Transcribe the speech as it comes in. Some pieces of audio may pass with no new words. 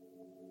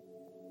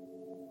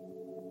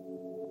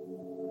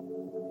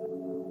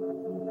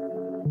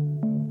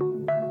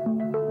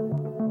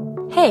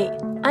Hey,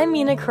 I'm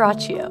Mina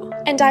Caraccio.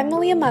 And I'm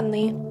Malia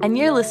Munley. And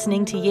you're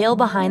listening to Yale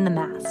Behind the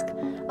Mask,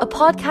 a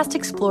podcast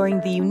exploring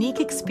the unique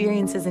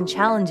experiences and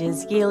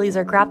challenges Yaleys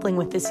are grappling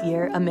with this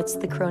year amidst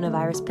the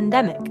coronavirus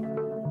pandemic.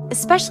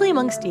 Especially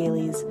amongst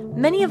Yaleys,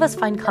 many of us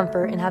find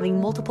comfort in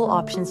having multiple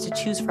options to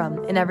choose from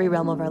in every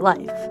realm of our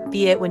life,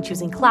 be it when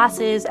choosing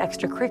classes,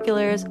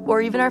 extracurriculars,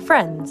 or even our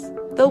friends.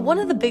 Though one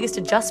of the biggest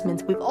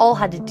adjustments we've all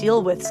had to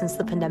deal with since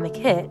the pandemic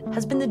hit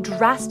has been the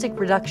drastic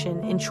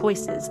reduction in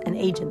choices and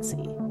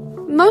agency.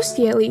 Most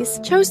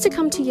Yaleys chose to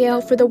come to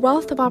Yale for the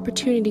wealth of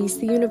opportunities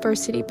the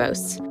university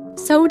boasts.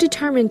 So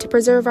determined to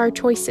preserve our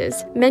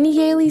choices, many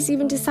Yaleys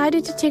even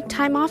decided to take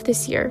time off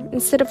this year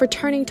instead of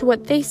returning to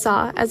what they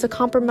saw as a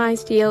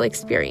compromised Yale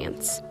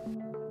experience.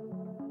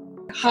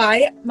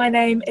 Hi, my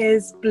name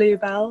is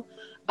Bluebell.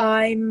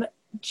 I'm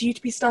due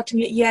to be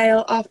starting at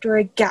Yale after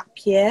a gap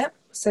year,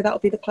 so that will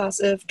be the class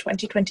of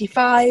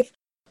 2025.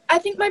 I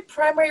think my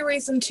primary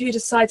reason to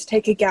decide to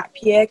take a gap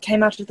year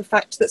came out of the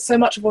fact that so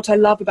much of what I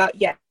love about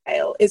Yale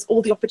is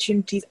all the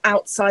opportunities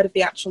outside of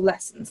the actual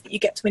lessons, that you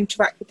get to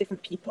interact with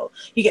different people,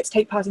 you get to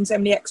take part in so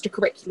many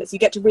extracurriculars, you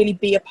get to really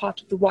be a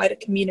part of the wider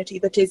community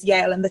that is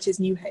Yale and that is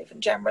New Haven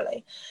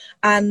generally.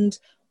 And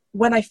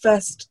when I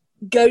first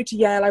go to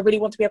Yale, I really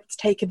want to be able to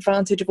take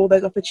advantage of all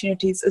those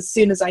opportunities as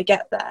soon as I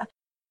get there.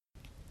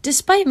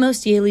 Despite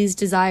most Yaleys'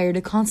 desire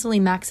to constantly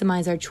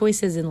maximize our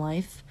choices in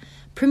life,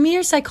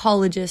 premier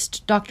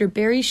psychologist Dr.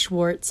 Barry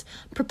Schwartz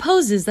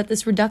proposes that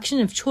this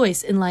reduction of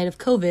choice in light of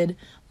COVID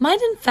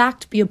might in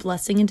fact be a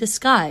blessing in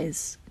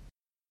disguise.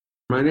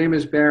 My name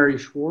is Barry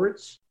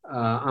Schwartz.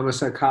 I'm a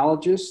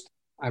psychologist.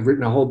 I've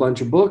written a whole bunch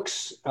of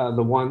books.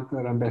 The one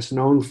that I'm best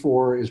known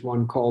for is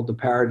one called The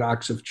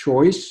Paradox of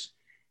Choice.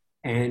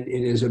 And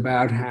it is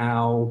about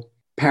how,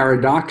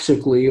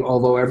 paradoxically,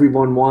 although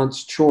everyone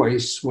wants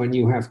choice, when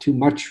you have too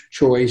much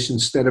choice,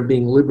 instead of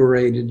being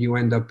liberated, you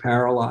end up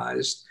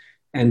paralyzed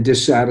and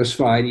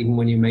dissatisfied even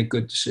when you make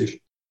good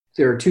decisions.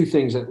 There are two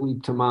things that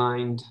leap to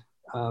mind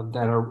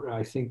that are,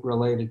 I think,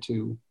 related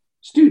to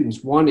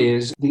students. One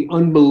is the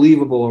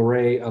unbelievable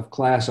array of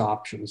class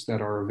options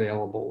that are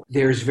available.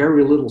 There's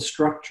very little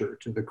structure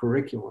to the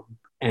curriculum,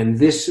 and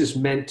this is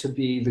meant to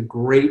be the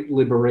great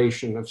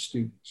liberation of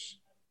students.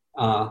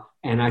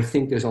 And I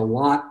think there's a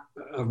lot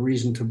of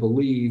reason to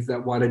believe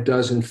that what it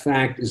does, in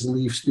fact, is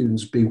leave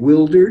students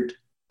bewildered,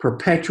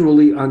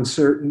 perpetually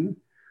uncertain,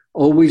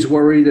 always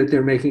worried that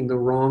they're making the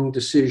wrong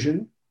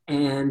decision,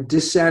 and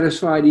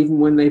dissatisfied even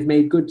when they've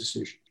made good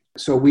decisions.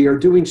 So we are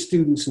doing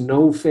students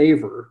no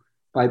favor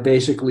by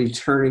basically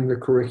turning the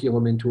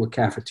curriculum into a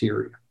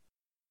cafeteria.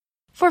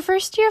 For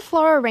first-year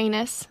Flora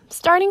Reynes,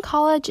 starting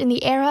college in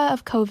the era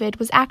of COVID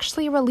was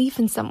actually a relief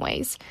in some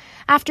ways,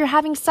 after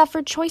having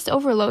suffered choice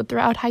overload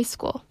throughout high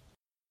school.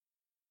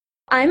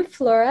 I'm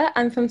Flora.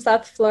 I'm from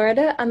South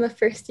Florida. I'm a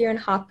first year in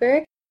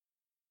Hopper.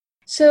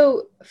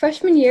 So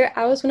freshman year,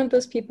 I was one of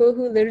those people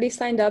who literally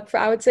signed up for,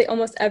 I would say,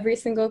 almost every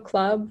single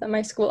club that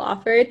my school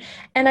offered.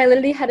 And I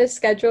literally had a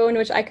schedule in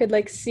which I could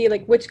see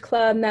which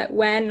club met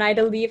when, and I had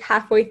to leave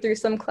halfway through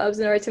some clubs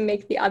in order to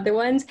make the other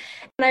ones.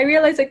 And I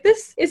realized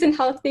this isn't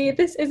healthy,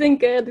 this isn't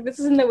good, this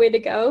isn't the way to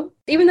go.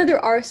 Even though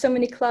there are so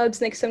many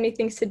clubs and so many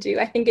things to do,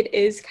 I think it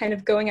is kind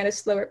of going at a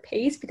slower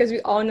pace because we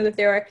all know that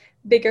there are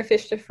bigger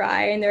fish to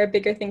fry and there are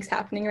bigger things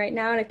happening right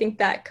now. And I think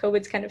that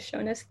COVID's kind of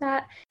shown us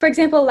that. For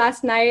example,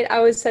 last night I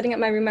was setting up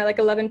my room at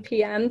 11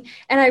 p.m.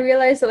 and I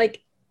realized that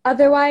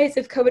otherwise,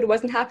 if COVID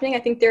wasn't happening, I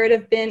think there would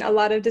have been a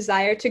lot of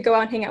desire to go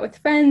out and hang out with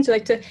friends or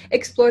to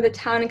explore the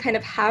town and kind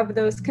of have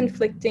those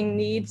conflicting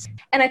needs.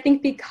 And I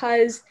think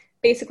because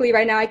basically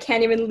right now I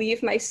can't even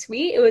leave my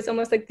suite, it was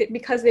almost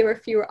because there were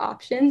fewer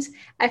options,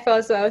 I felt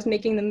as though I was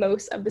making the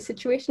most of the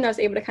situation. I was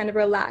able to kind of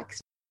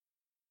relax.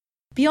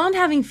 Beyond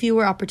having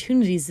fewer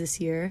opportunities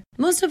this year,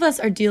 most of us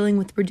are dealing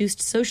with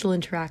reduced social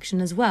interaction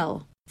as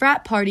well.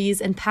 Frat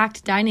parties and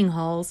packed dining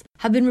halls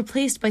have been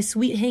replaced by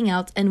sweet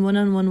hangouts and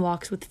one-on-one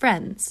walks with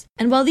friends.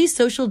 And while these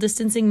social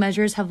distancing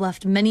measures have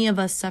left many of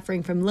us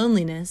suffering from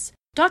loneliness,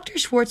 Dr.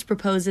 Schwartz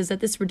proposes that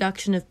this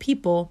reduction of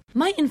people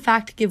might in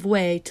fact give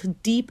way to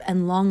deep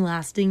and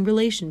long-lasting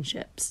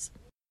relationships.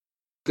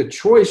 The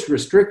choice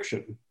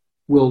restriction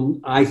will,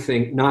 I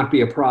think, not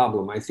be a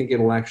problem. I think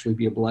it'll actually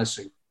be a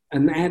blessing.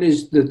 And that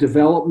is the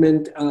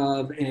development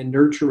of and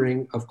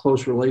nurturing of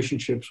close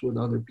relationships with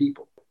other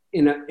people.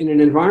 In an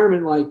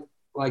environment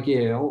like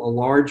Yale, a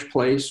large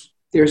place,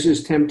 there's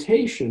this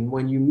temptation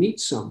when you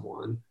meet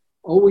someone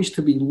always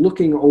to be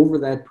looking over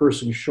that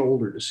person's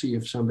shoulder to see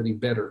if somebody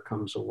better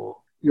comes along.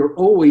 You're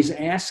always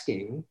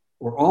asking,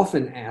 or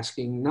often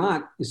asking,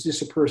 not is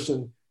this a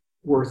person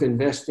worth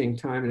investing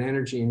time and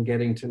energy in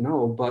getting to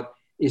know, but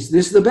is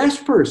this the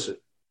best person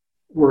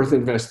worth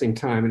investing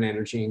time and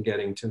energy in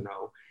getting to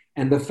know?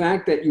 And the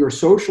fact that your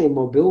social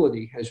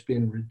mobility has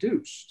been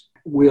reduced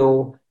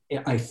will,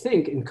 I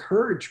think,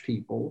 encourage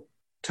people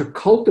to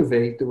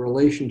cultivate the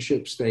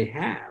relationships they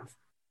have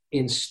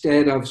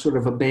instead of sort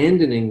of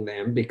abandoning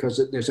them because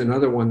there's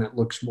another one that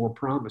looks more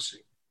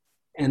promising.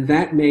 And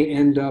that may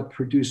end up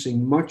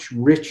producing much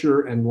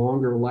richer and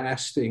longer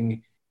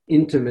lasting,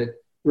 intimate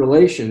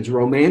relations,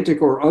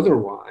 romantic or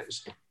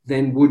otherwise,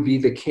 than would be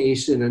the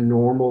case in a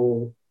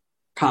normal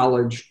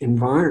college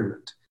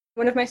environment.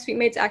 One of my suite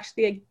mates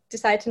actually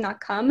decided to not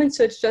come, and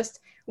so it's just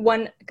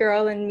one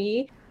girl and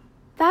me.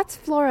 That's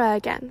Flora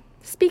again,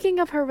 speaking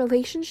of her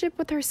relationship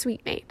with her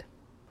suite mate.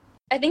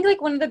 I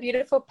think one of the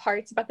beautiful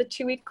parts about the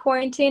 2-week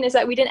quarantine is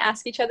that we didn't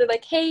ask each other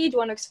hey, do you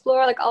want to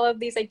explore all of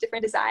these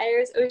different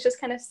desires? It was just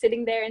kind of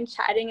sitting there and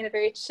chatting in a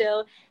very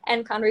chill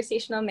and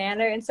conversational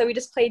manner. And so we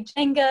just played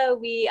Jenga.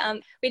 We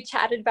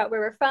chatted about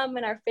where we're from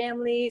and our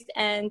families,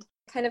 and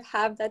kind of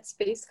have that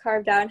space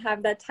carved out and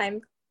have that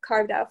time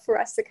carved out for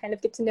us to kind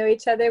of get to know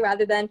each other,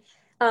 rather than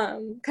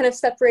kind of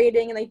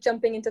separating and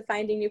jumping into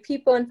finding new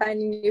people and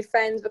finding new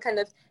friends, but kind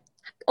of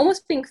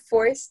almost being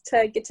forced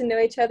to get to know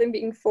each other and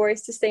being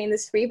forced to stay in the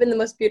suite in the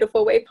most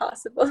beautiful way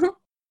possible.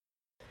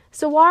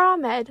 Zawar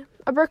Ahmed,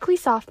 a Berkeley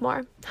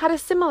sophomore, had a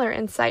similar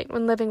insight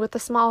when living with a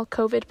small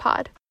COVID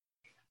pod.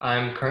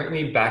 I'm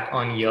currently back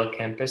on Yale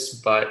campus,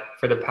 but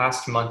for the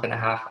past month and a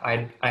half,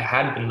 I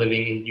had been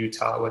living in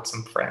Utah with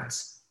some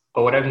friends.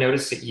 But what I've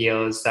noticed at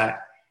Yale is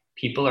that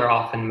people are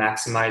often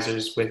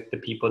maximizers with the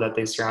people that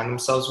they surround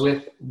themselves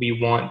with.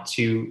 We want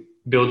to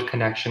build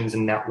connections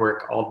and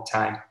network all the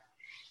time.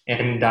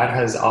 And that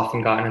has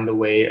often gotten in the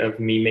way of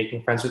me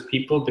making friends with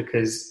people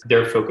because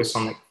they're focused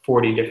on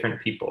 40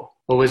 different people.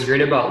 What was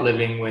great about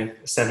living with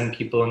 7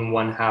 people in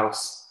one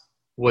house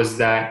was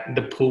that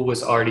the pool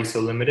was already so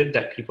limited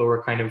that people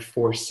were kind of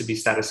forced to be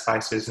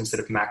satisficers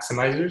instead of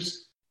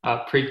maximizers.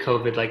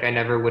 Pre-COVID, I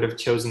never would have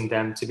chosen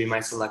them to be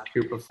my select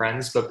group of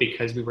friends, but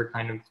because we were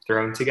kind of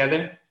thrown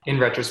together, in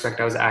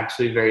retrospect, I was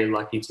actually very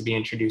lucky to be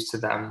introduced to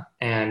them,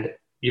 and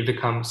we've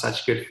become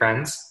such good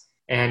friends.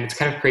 And it's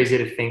kind of crazy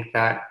to think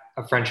that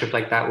a friendship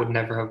like that would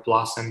never have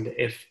blossomed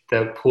if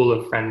the pool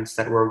of friends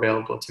that were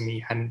available to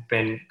me hadn't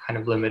been kind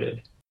of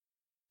limited.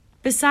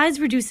 Besides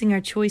reducing our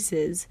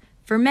choices,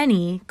 for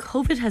many,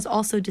 COVID has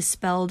also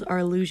dispelled our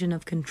illusion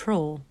of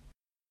control.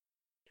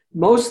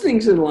 Most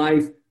things in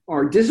life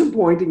are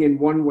disappointing in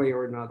one way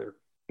or another,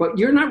 but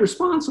you're not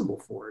responsible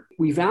for it.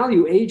 We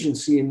value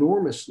agency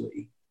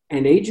enormously,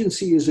 and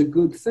agency is a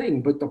good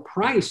thing, but the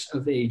price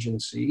of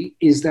agency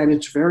is that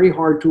it's very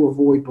hard to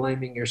avoid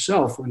blaming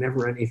yourself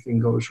whenever anything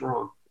goes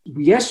wrong.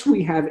 Yes,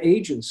 we have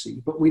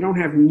agency, but we don't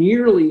have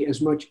nearly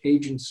as much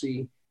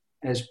agency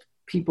as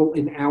people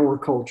in our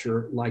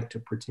culture like to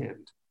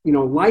pretend.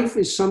 Life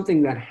is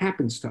something that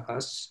happens to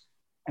us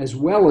as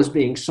well as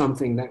being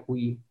something that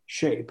we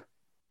shape.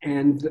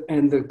 And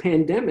the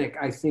pandemic,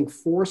 I think,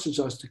 forces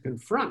us to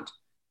confront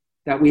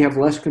that we have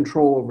less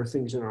control over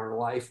things in our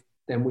life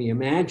than we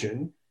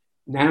imagine.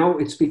 Now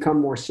it's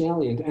become more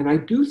salient. And I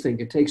do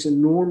think it takes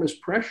enormous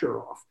pressure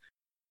off.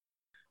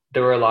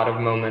 There were a lot of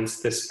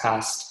moments this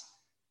past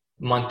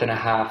month and a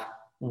half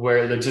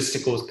where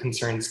logistical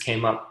concerns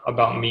came up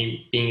about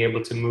me being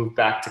able to move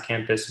back to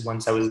campus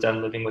once I was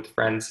done living with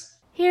friends.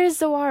 Here's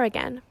Zawar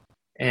again.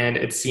 And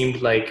it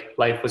seemed like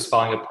life was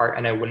falling apart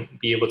and I wouldn't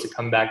be able to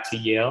come back to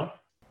Yale.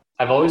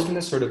 I've always been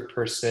the sort of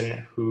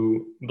person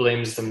who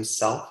blames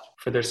themselves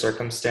for their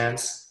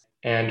circumstance.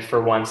 And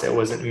for once, it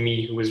wasn't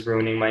me who was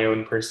ruining my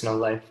own personal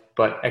life,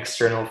 but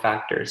external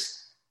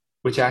factors,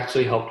 which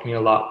actually helped me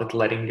a lot with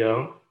letting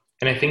go.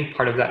 And I think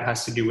part of that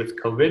has to do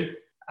with COVID.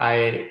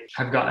 I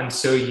have gotten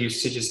so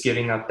used to just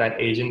giving up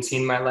that agency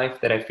in my life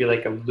that I feel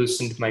like I've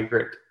loosened my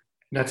grip.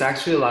 That's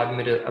actually allowed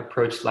me to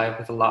approach life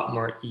with a lot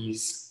more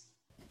ease.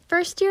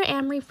 First-year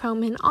Amory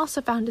Froman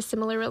also found a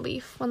similar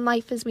relief when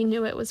life as we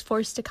knew it was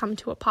forced to come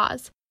to a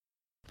pause.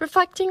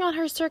 Reflecting on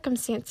her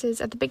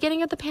circumstances at the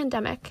beginning of the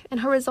pandemic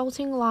and her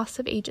resulting loss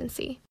of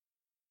agency.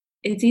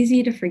 It's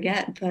easy to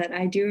forget, but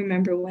I do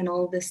remember when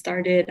all of this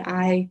started,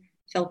 I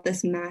felt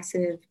this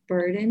massive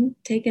burden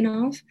taken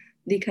off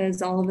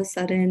because all of a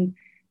sudden,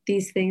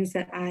 these things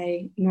that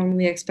I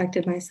normally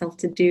expected myself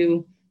to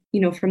do,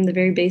 from the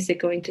very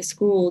basic going to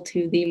school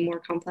to the more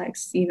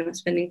complex,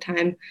 spending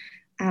time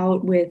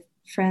out with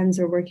friends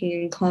or working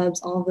in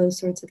clubs, all those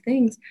sorts of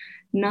things,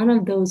 none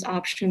of those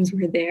options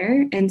were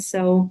there. And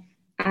so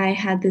I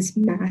had this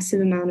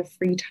massive amount of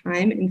free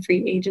time and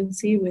free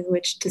agency with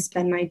which to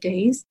spend my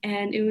days.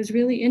 And it was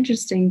really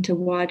interesting to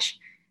watch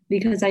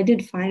because I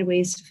did find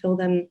ways to fill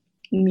them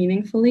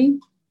meaningfully.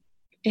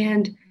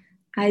 And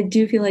I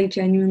do feel like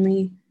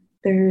genuinely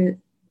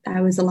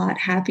I was a lot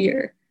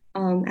happier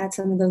at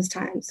some of those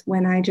times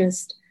when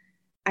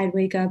I'd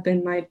wake up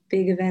and my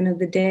big event of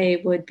the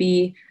day would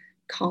be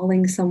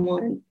calling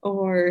someone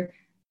or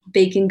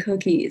baking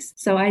cookies.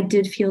 So I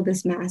did feel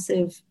this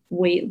massive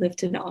weight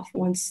lifted off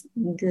once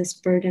this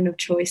burden of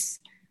choice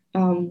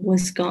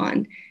was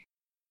gone.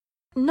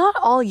 Not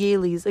all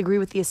Yaleys agree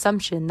with the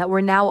assumption that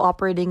we're now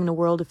operating in a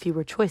world of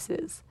fewer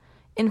choices.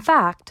 In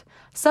fact,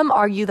 some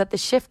argue that the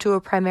shift to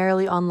a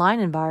primarily online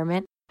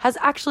environment has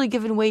actually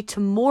given way to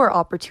more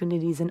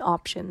opportunities and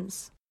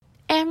options.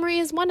 Amory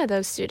is one of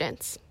those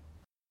students.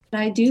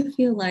 I do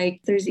feel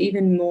like there's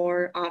even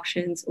more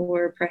options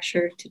or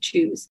pressure to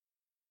choose.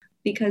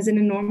 Because in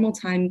a normal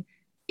time,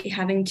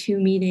 having 2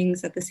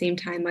 meetings at the same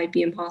time might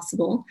be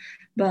impossible.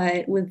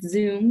 But with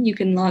Zoom, you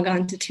can log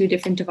on to 2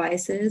 different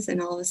devices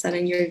and all of a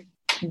sudden you're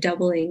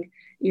doubling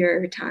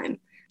your time.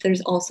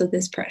 There's also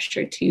this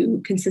pressure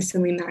to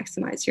consistently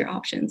maximize your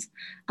options,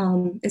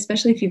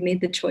 especially if you've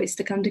made the choice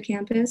to come to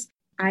campus.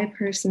 I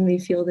personally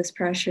feel this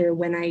pressure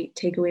when I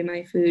take away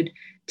my food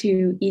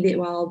to eat it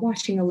while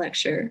watching a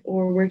lecture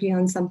or working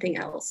on something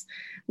else.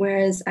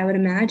 Whereas I would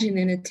imagine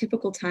in a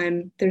typical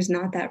time, there's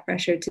not that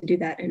pressure to do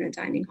that in a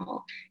dining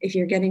hall. If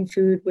you're getting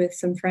food with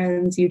some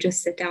friends, you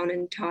just sit down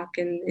and talk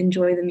and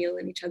enjoy the meal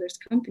in each other's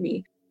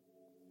company.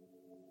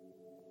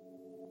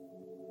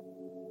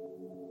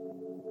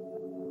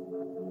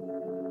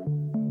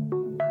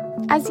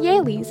 As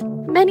Yaleys,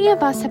 many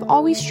of us have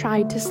always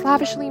tried to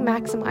slavishly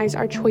maximize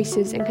our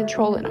choices and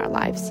control in our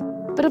lives.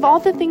 But of all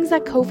the things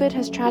that COVID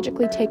has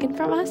tragically taken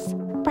from us,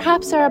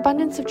 perhaps our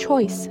abundance of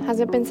choice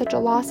hasn't been such a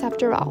loss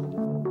after all.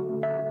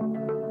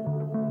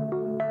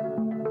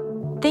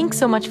 Thanks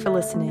so much for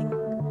listening.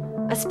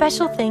 A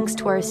special thanks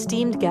to our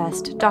esteemed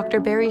guest,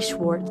 Dr. Barry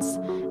Schwartz,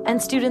 and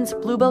students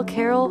Bluebell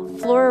Carroll,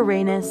 Flora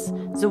Reynes,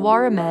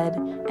 Zawar Ahmed,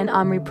 and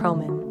Amri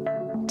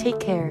Proman. Take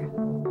care.